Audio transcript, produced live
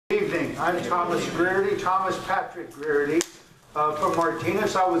evening. I'm Thomas Greerty, Thomas Patrick Greerty, from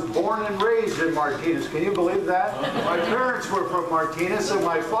Martinez. I was born and raised in Martinez. Can you believe that? My parents were from Martinez, and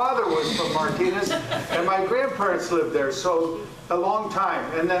my father was from Martinez, and my grandparents lived there, so a long time.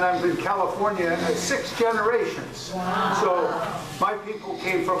 And then I'm in California 6 generations. Wow. So my people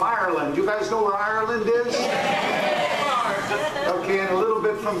came from Ireland. You guys know where Ireland is? Okay, and a little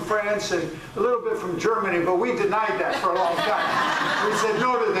bit from France and a little bit from Germany, but we denied that for a long time. We said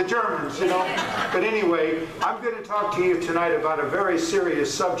no to the Germans, you know. But anyway, I'm going to talk to you tonight about a very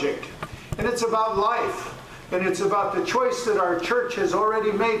serious subject. And it's about life. And it's about the choice that our church has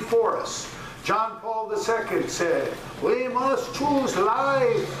already made for us. John Paul II said, we must choose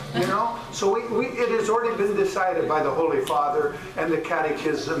life, you know. So it has already been decided by the Holy Father and the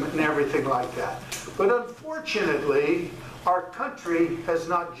Catechism and everything like that. But unfortunately, our country has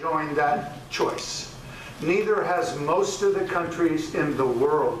not joined that choice. Neither has most of the countries in the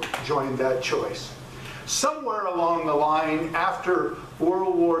world joined that choice. Somewhere along the line, after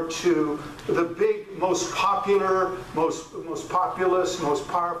World War II, the big, most popular, most populous, most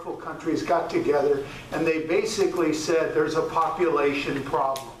powerful countries got together, and they basically said there's a population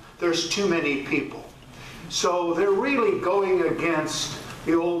problem. There's too many people. So they're really going against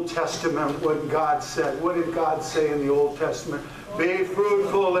the Old Testament, what God said. What did God say in the Old Testament? Be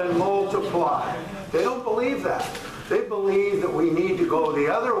fruitful and multiply. They don't believe that. They believe that we need to go the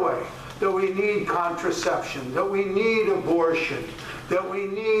other way, that we need contraception, that we need abortion, that we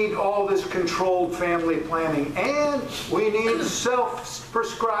need all this controlled family planning, and we need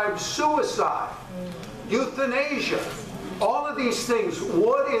self-prescribed suicide, euthanasia, all of these things.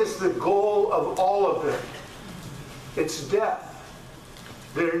 What is the goal of all of it? It's death.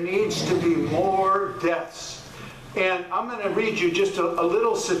 There needs to be more deaths. And I'm going to read you just a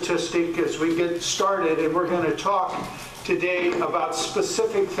little statistic as we get started, and we're going to talk today about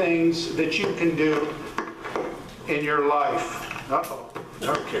specific things that you can do in your life. Uh-oh.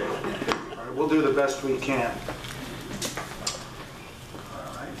 Okay. All right, we'll do the best we can.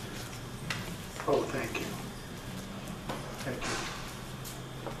 All right. Oh, thank you. Thank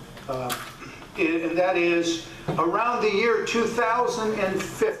you. And that is around the year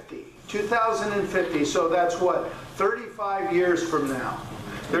 2050. 2050, so that's what? 35 years from now.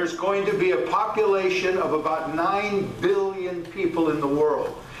 There's going to be a population of about 9 billion people in the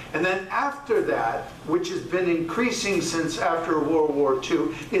world. And then after that, which has been increasing since after World War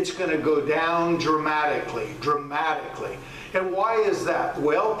II, it's going to go down dramatically, dramatically. And why is that?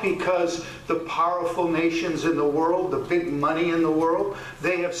 Well, because the powerful nations in the world, the big money in the world,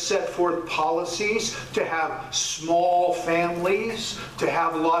 they have set forth policies to have small families, to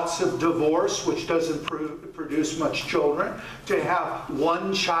have lots of divorce, which doesn't produce much children, to have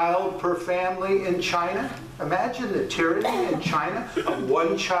 1 child per family in China. Imagine the tyranny in China of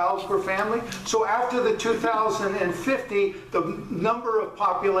 1 child per family. So after the 2050, the number of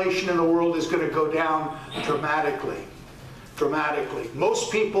population in the world is going to go down dramatically. Dramatically.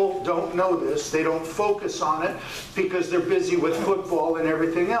 Most people don't know this. They don't focus on it because they're busy with football and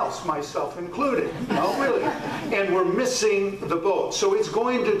everything else, myself included. No, really. And we're missing the boat. So it's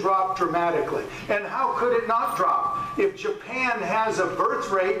going to drop dramatically. And how could it not drop? If Japan has a birth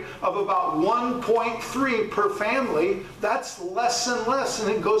rate of about 1.3 per family, that's less and less,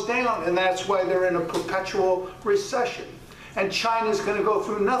 and it goes down. And that's why they're in a perpetual recession. And China's going to go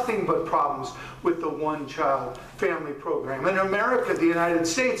through nothing but problems with the 1-child family program. In America, the United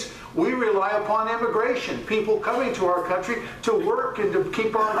States, we rely upon immigration, people coming to our country to work and to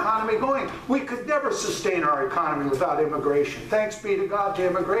keep our economy going. We could never sustain our economy without immigration. Thanks be to God to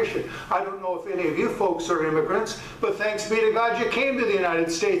immigration. I don't know if any of you folks are immigrants, but thanks be to God you came to the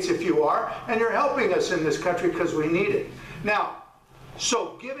United States if you are, and you're helping us in this country because we need it. Now,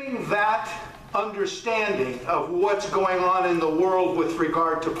 so giving that understanding of what's going on in the world with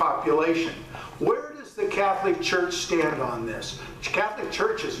regard to population, where does the Catholic Church stand on this? The Catholic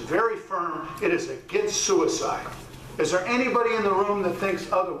Church is very firm. It is against suicide. Is there anybody in the room that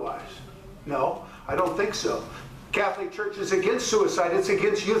thinks otherwise? No, I don't think so. Catholic Church is against suicide. It's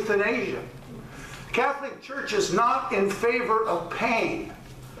against euthanasia. Catholic Church is not in favor of pain.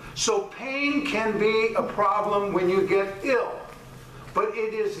 So pain can be a problem when you get ill. But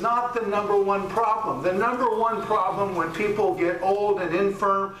it is not the #1 problem. The #1 problem when people get old and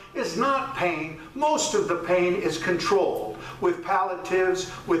infirm is not pain. Most of the pain is controlled with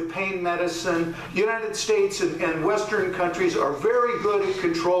palliatives, with pain medicine. United States and Western countries are very good at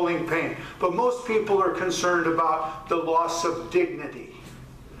controlling pain. But most people are concerned about the loss of dignity.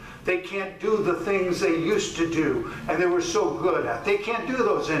 They can't do the things they used to do and they were so good at. They can't do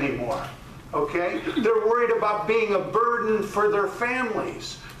those anymore. okay? They're worried about being a burden for their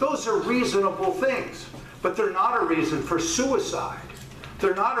families. Those are reasonable things, but they're not a reason for suicide.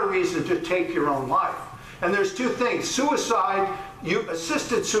 They're not a reason to take your own life. And there's two things. Suicide,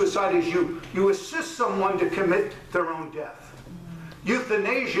 assisted suicide is you assist someone to commit their own death.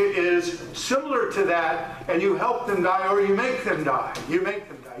 Euthanasia is similar to that, and you help them die or you make them die. You make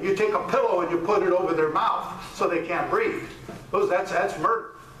them die. You take a pillow and you put it over their mouth so they can't breathe. That's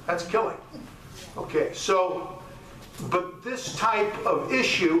murder. That's killing. Okay, so, but this type of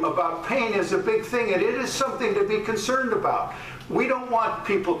issue about pain is a big thing, and it is something to be concerned about. We don't want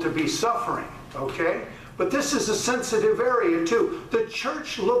people to be suffering, okay? But this is a sensitive area too. The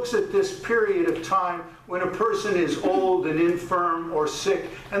church looks at this period of time when a person is old and infirm or sick,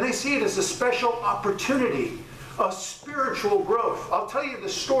 and they see it as a special opportunity, a spiritual growth. I'll tell you the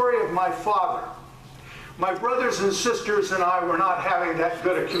story of my father. My brothers and sisters and I were not having that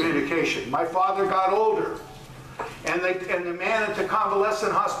good a communication. My father got older, and the man at the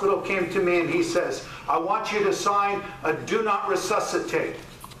convalescent hospital came to me and he says, I want you to sign a do not resuscitate.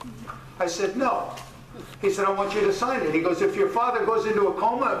 I said, no. He said, I want you to sign it. He goes, if your father goes into a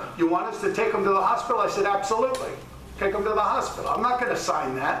coma, you want us to take him to the hospital? I said, absolutely. Take him to the hospital. I'm not going to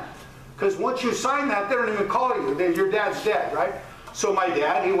sign that, because once you sign that, they don't even call you. Your dad's dead, right? So my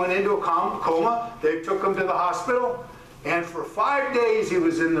dad, he went into a coma. They took him to the hospital, and for 5 days he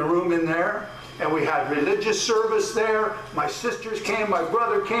was in the room in there, and we had religious service there. My sisters came, my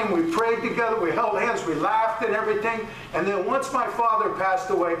brother came, we prayed together, we held hands, we laughed and everything. And then once my father passed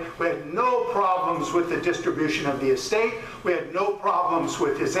away, we had no problems with the distribution of the estate. We had no problems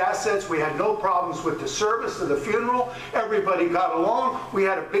with his assets. We had no problems with the service of the funeral. Everybody got along. We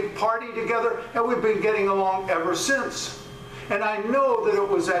had a big party together, and we've been getting along ever since. And I know that it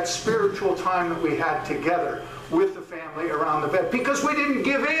was that spiritual time that we had together with the family around the bed, because we didn't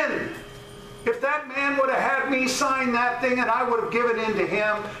give in. If that man would have had me sign that thing and I would have given in to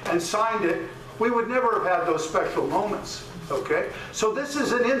him and signed it, we would never have had those special moments, okay? So this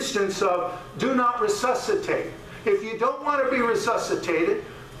is an instance of do not resuscitate. If you don't want to be resuscitated,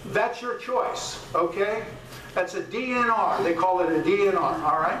 that's your choice, okay? That's a DNR. They call it a DNR,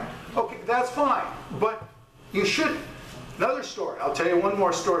 all right? Okay, that's fine, but you should. Another story. I'll tell you one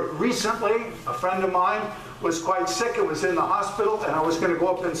more story. Recently, a friend of mine was quite sick and was in the hospital, and I was going to go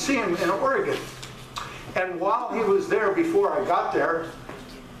up and see him in Oregon. And while he was there, before I got there,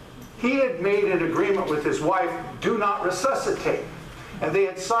 he had made an agreement with his wife, do not resuscitate. And they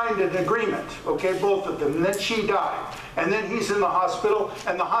had signed an agreement, okay, both of them, and then she died. And then he's in the hospital,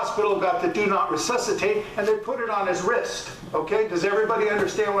 and the hospital got the do not resuscitate, and they put it on his wrist, okay? Does everybody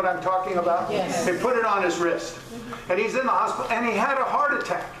understand what I'm talking about? Yes. They put it on his wrist. And he's in the hospital, and he had a heart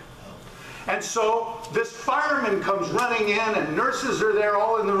attack. And so this fireman comes running in, and nurses are there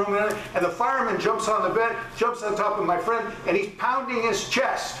all in the room, and the fireman jumps on the bed, jumps on top of my friend, and he's pounding his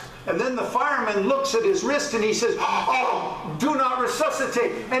chest. And then the fireman looks at his wrist and he says, oh, do not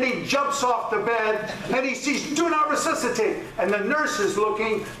resuscitate. And he jumps off the bed and he sees, do not resuscitate. And the nurse is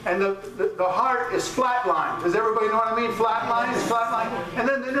looking, and the heart is flatlined. Does everybody know what I mean? Flatline is flatline. And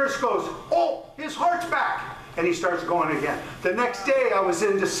then the nurse goes, oh, his heart's back. And he starts going again. The next day I was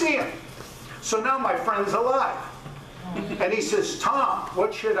in to see him. So now my friend's alive. And he says, Tom,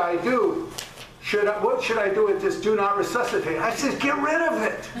 what should I do? What should I do with this do not resuscitate? I said, get rid of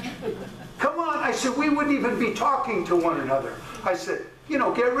it. Come on. I said, we wouldn't even be talking to one another. I said, you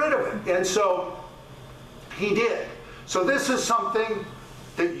know, get rid of it. And so he did. So this is something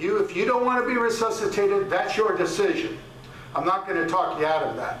that if you don't want to be resuscitated, that's your decision. I'm not going to talk you out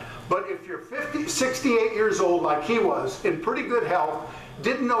of that. But if you're 68 years old like he was, in pretty good health,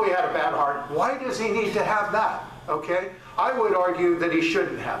 didn't know he had a bad heart, why does he need to have that? Okay? I would argue that he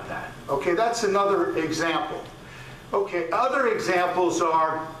shouldn't have that. Okay, that's another example. Okay, other examples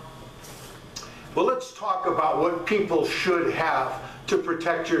are, well, let's talk about what people should have to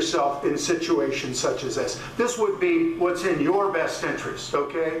protect yourself in situations such as this. This would be what's in your best interest,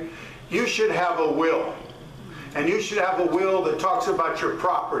 okay? You should have a will. And you should have a will that talks about your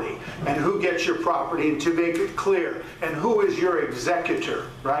property and who gets your property, and to make it clear, and who is your executor,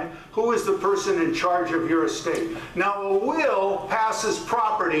 right? Who is the person in charge of your estate? Now, a will passes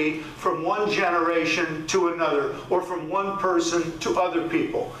property from one generation to another, or from one person to other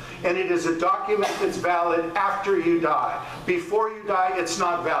people. And it is a document that's valid after you die. Before you die, it's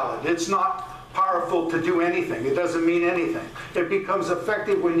not valid. It's not powerful to do anything. It doesn't mean anything. It becomes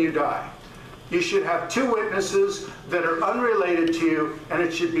effective when you die. You should have two witnesses that are unrelated to you, and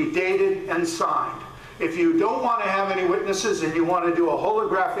it should be dated and signed. If you don't want to have any witnesses and you want to do a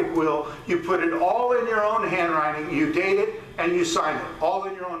holographic will, you put it all in your own handwriting, you date it, and you sign it, all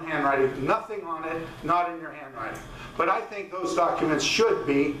in your own handwriting, nothing on it, not in your handwriting. But I think those documents should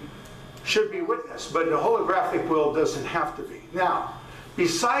be witnessed, but a holographic will doesn't have to be. Now,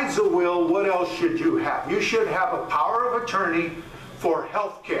 besides a will, what else should you have? You should have a power of attorney for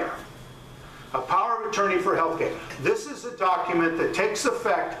health care. A power of attorney for health care. This is a document that takes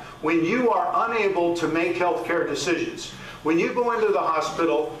effect when you are unable to make health care decisions. When you go into the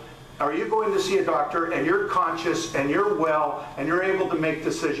hospital, or you go in to see a doctor and you're conscious and you're well and you're able to make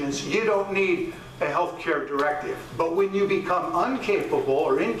decisions, you don't need a health care directive. But when you become incapable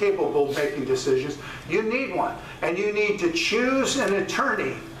of making decisions, you need one. And you need to choose an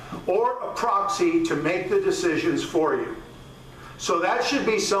attorney or a proxy to make the decisions for you. So that should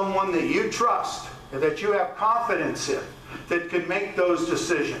be someone that you trust, that you have confidence in, that can make those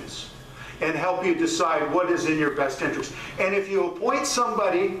decisions and help you decide what is in your best interest. And if you appoint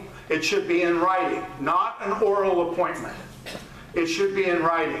somebody, it should be in writing, not an oral appointment. It should be in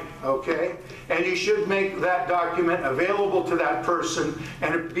writing, okay? And you should make that document available to that person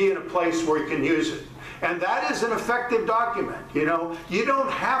and be in a place where you can use it. And that is an effective document, you know. You don't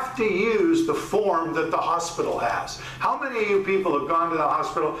have to use the form that the hospital has. How many of you people have gone to the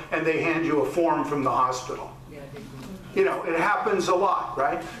hospital and they hand you a form from the hospital? You know, it happens a lot,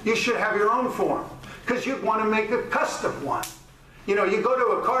 right? You should have your own form because you'd want to make a custom one. You know, you go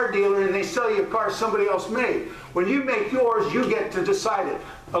to a car dealer and they sell you a car somebody else made. When you make yours, you get to decide it.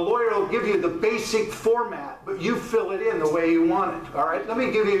 A lawyer will give you the basic format, but you fill it in the way you want it. All right, let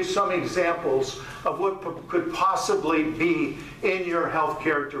me give you some examples of what could possibly be in your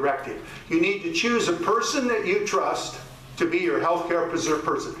healthcare directive. You need to choose a person that you trust to be your healthcare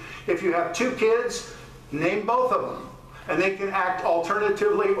person. If you have 2 kids, name both of them, and they can act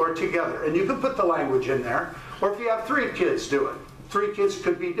alternatively or together. And you can put the language in there. Or if you have 3 kids, do it. 3 kids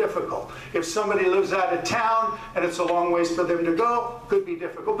could be difficult. If somebody lives out of town and it's a long ways for them to go, could be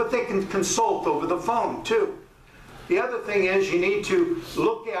difficult, but they can consult over the phone too. The other thing is you need to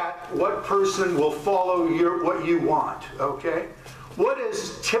look at what person will follow what you want, okay? What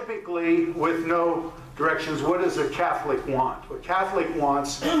is typically, with no directions, what does a Catholic want? A Catholic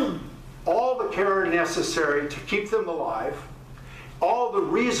wants all the care necessary to keep them alive, all the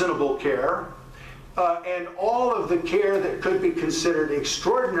reasonable care, and all of the care that could be considered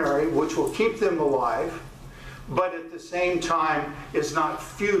extraordinary, which will keep them alive, but at the same time is not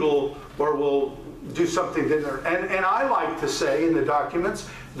futile or will do something that they're... And I like to say in the documents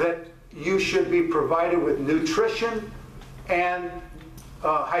that you should be provided with nutrition and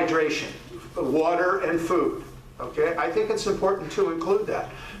hydration, water and food. Okay, I think it's important to include that.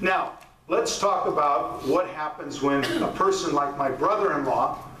 Now, let's talk about what happens when a person like my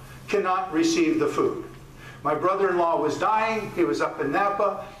brother-in-law cannot receive the food. My brother-in-law was dying. He was up in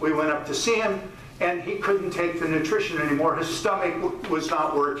Napa. We went up to see him, and he couldn't take the nutrition anymore. His stomach was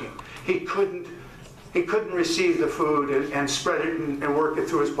not working. He couldn't receive the food and spread it and work it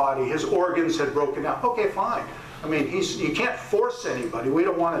through his body. His organs had broken down. Okay, fine. I mean, you can't force anybody. We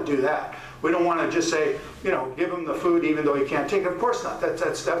don't want to do that. We don't want to just say, you know, give him the food even though he can't take it. Of course not.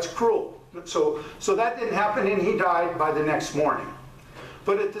 That's cruel. So that didn't happen, and he died by the next morning.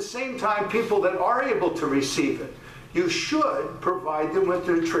 But at the same time, people that are able to receive it, you should provide them with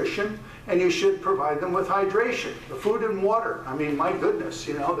nutrition and you should provide them with hydration, the food and water. I mean, my goodness,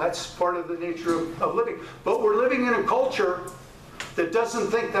 you know, that's part of the nature of living. But we're living in a culture that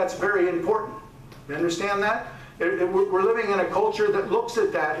doesn't think that's very important. You understand that? We're living in a culture that looks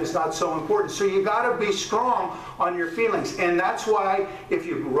at that as not so important. So you got to be strong on your feelings. And that's why if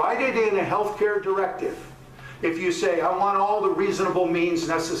you write it in a healthcare directive, if you say, I want all the reasonable means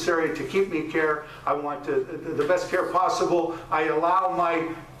necessary to keep me care, I want the best care possible, I allow my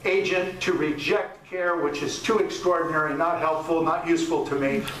agent to reject care which is too extraordinary, not helpful, not useful to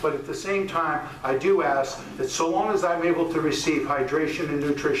me, but at the same time, I do ask that so long as I'm able to receive hydration and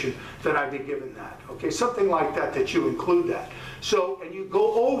nutrition, that I be given that. Okay, something like that, that you include that. So, and you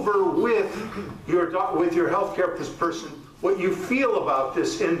go over with your healthcare person what you feel about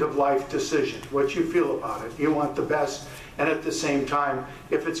this end-of-life decision, what you feel about it. You want the best, and at the same time,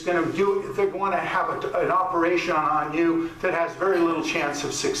 if it's going to do, if they're going to have an operation on you that has very little chance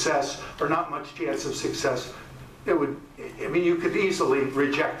of success or not much chance of success, it would. I mean, you could easily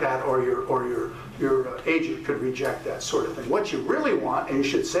reject that, or your agent could reject that sort of thing. What you really want, and you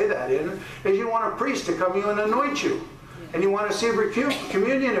should say that in, is you want a priest to come in and anoint you. And you want to see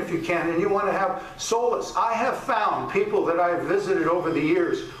communion if you can, and you want to have solace. I have found people that I've visited over the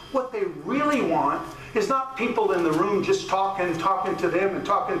years, what they really want is not people in the room just talking to them and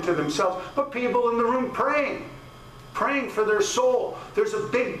talking to themselves, but people in the room praying praying for their soul. There's a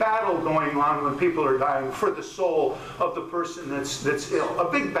big battle going on when people are dying for the soul of the person that's ill.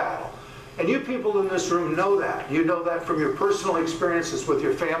 A big battle. And you people in this room know that. You know that from your personal experiences with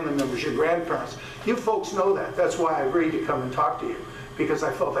your family members, your grandparents. You folks know that. That's why I agreed to come and talk to you, because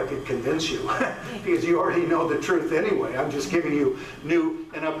I felt I could convince you, because you already know the truth anyway. I'm just giving you new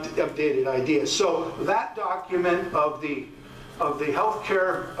and updated ideas. So that document of the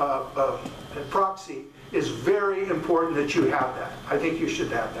healthcare proxy is very important that you have that. I think you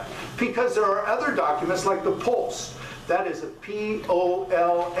should have that. Because there are other documents like the POLST. That is a POLST.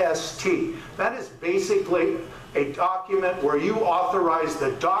 That is basically a document where you authorize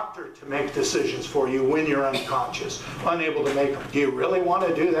the doctor to make decisions for you when you're unconscious, unable to make them. Do you really want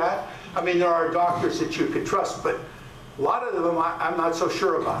to do that? I mean, there are doctors that you could trust, but a lot of them, I'm not so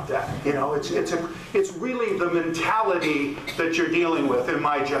sure about that. You know, it's really the mentality that you're dealing with, in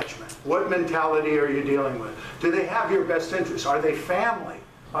my judgment. What mentality are you dealing with? Do they have your best interests? Are they family?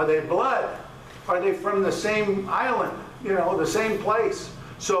 Are they blood? Are they from the same island? You know, the same place?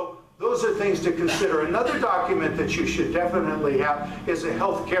 So those are things to consider. Another document that you should definitely have is a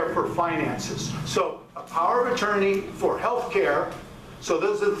health care for finances. So a power of attorney for health care. So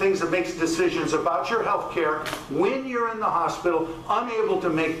those are the things that makes decisions about your health care when you're in the hospital, unable to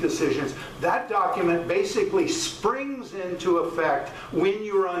make decisions. That document basically springs into effect when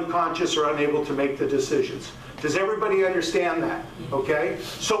you're unconscious or unable to make the decisions. Does everybody understand that? Okay?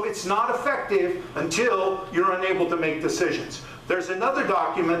 So it's not effective until you're unable to make decisions. There's another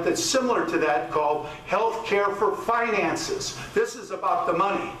document that's similar to that called Health Care for Finances. This is about the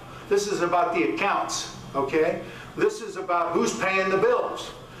money. This is about the accounts. Okay? This is about who's paying the bills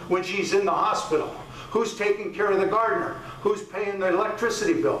when she's in the hospital. Who's taking care of the gardener? Who's paying the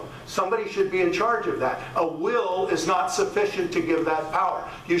electricity bill? Somebody should be in charge of that. A will is not sufficient to give that power.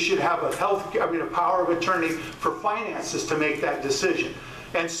 You should have a power of attorney for finances to make that decision.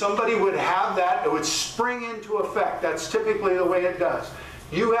 And somebody would have that, it would spring into effect. That's typically the way it does.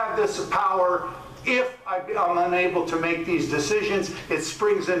 You have this power. If I'm unable to make these decisions, it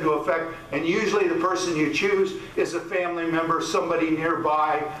springs into effect, and usually the person you choose is a family member, somebody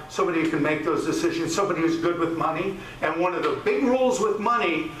nearby, somebody who can make those decisions, somebody who's good with money. And one of the big rules with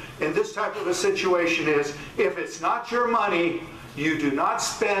money in this type of a situation is, if it's not your money, you do not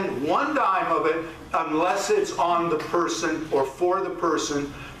spend one dime of it unless it's on the person or for the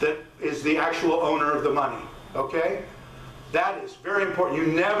person that is the actual owner of the money, okay? That is very important. You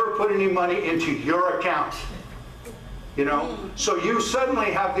never put any money into your account. You know? So you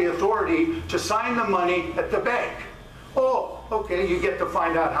suddenly have the authority to sign the money at the bank. Oh, okay, you get to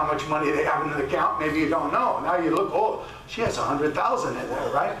find out how much money they have in the account. Maybe you don't know. Now you look, oh, she has 100,000 in there,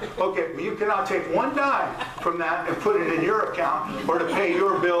 right? Okay, well, you cannot take one dime from that and put it in your account or to pay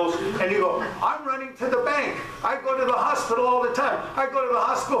your bills. And you go, I'm running to the bank. I go to the hospital all the time. I go to the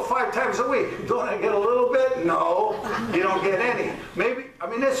hospital 5 times a week. Don't I get a little bit? No, you don't get any. Maybe, I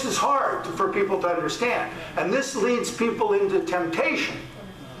mean, this is hard for people to understand. And this leads people into temptation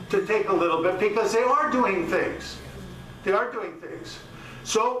to take a little bit because they are doing things. They are doing things.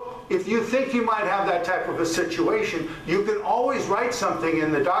 So if you think you might have that type of a situation, you can always write something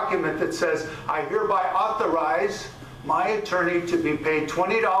in the document that says, I hereby authorize my attorney to be paid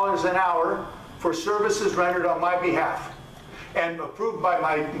 $20 an hour for services rendered on my behalf, and approved by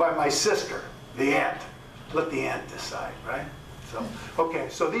my sister, the aunt. Let the aunt decide, right? So, okay,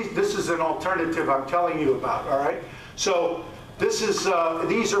 so this is an alternative I'm telling you about, all right? So this is,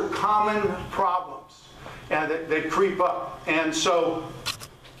 these are common problems. And they creep up. And so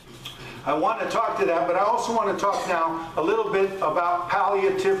I want to talk to that, but I also want to talk now a little bit about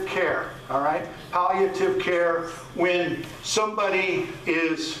palliative care, all right? Palliative care when somebody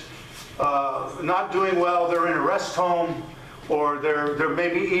is not doing well, they're in a rest home, or they're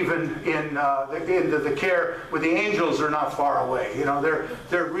maybe even in the care where the angels are not far away. You know,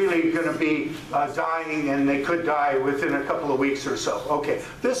 they're really going to be dying, and they could die within a couple of weeks or so. Okay,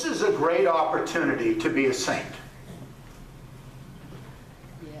 this is a great opportunity to be a saint.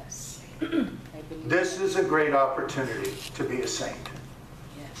 Yes, I believe this is a great opportunity to be a saint.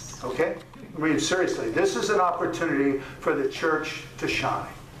 Yes. Okay? I mean, seriously, this is an opportunity for the church to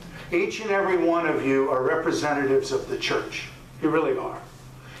shine. Each and every one of you are representatives of the church. You really are.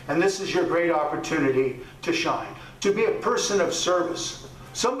 And this is your great opportunity to shine. To be a person of service.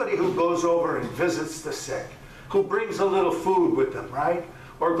 Somebody who goes over and visits the sick. Who brings a little food with them, right?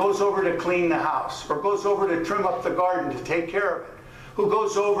 Or goes over to clean the house. Or goes over to trim up the garden to take care of it. who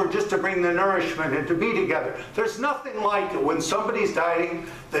goes over just to bring the nourishment and to be together. There's nothing like it when somebody's dying,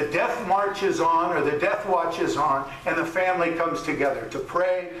 the death march is on or the death watch is on, and the family comes together to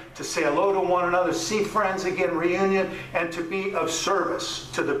pray, to say hello to one another, see friends again, reunion, and to be of service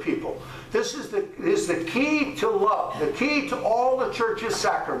to the people. This is the key to love, the key to all the church's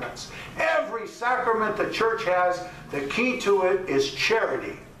sacraments. Every sacrament the church has, the key to it is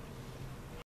charity.